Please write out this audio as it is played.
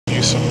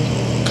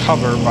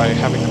cover by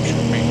having them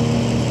shoot me.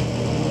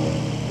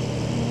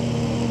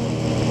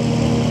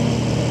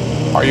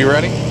 Are you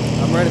ready?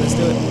 I'm ready, let's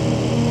do it.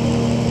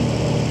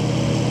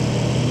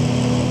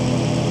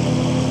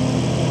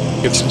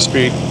 Get some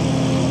speed.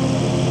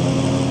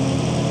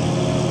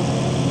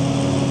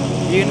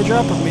 You gonna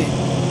drop or me?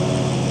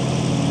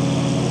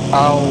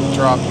 I'll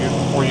drop you,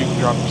 or you can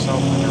drop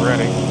yourself when you're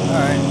ready.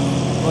 Alright.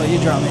 Well, you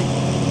drop me.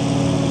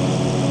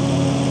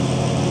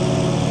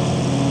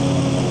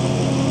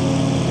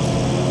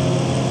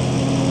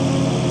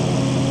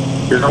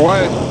 You're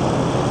away.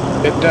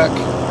 Hit deck.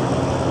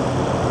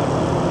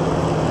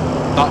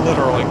 Not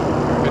literally.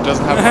 It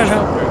doesn't have much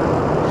help here.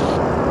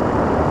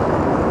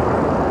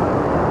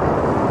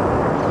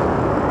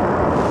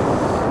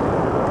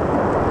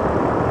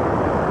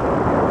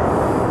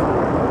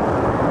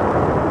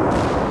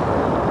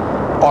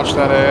 Watch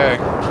that AA.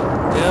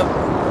 Yep.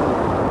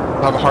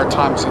 I'll have a hard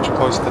time since you're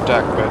close to the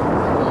deck, but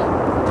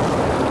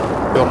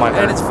Bill might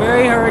hurt. And it's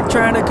very hard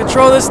trying to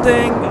control this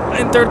thing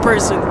in third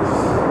person.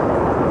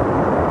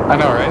 I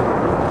know, right?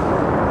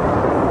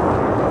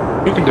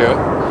 You can do it.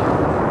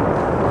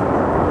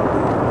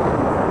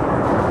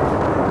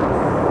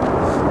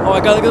 Oh, I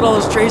gotta look at all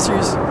those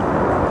tracers.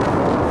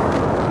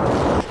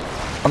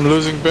 I'm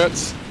losing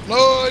bits.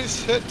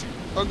 Nice hit.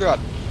 Oh god.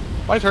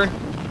 My turn.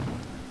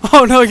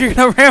 Oh no, you're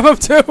gonna ram him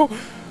too?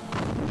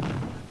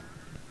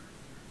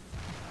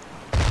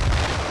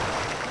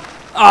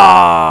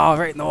 Ah,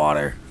 right in the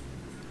water.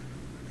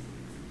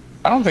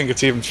 I don't think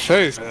it's even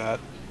phased by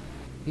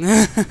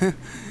that.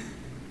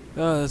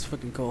 Oh, that's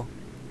fucking cool.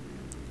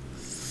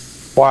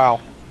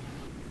 Wow.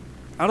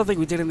 I don't think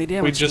we did any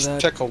damage We to just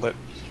that. tickled it.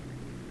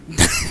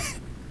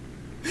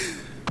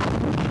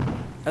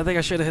 I think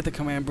I should have hit the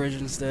command bridge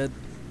instead.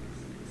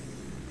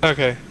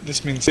 Okay,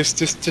 this means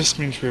this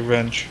means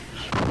revenge.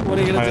 What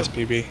are you My gonna do?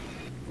 SPB.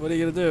 What are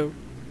you gonna do?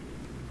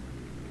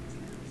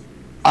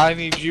 I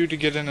need you to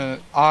get in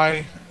an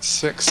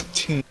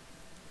I-16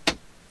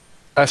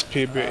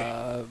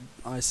 SPB.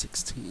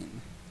 I-16.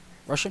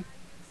 Russian?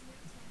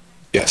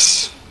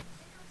 Yes.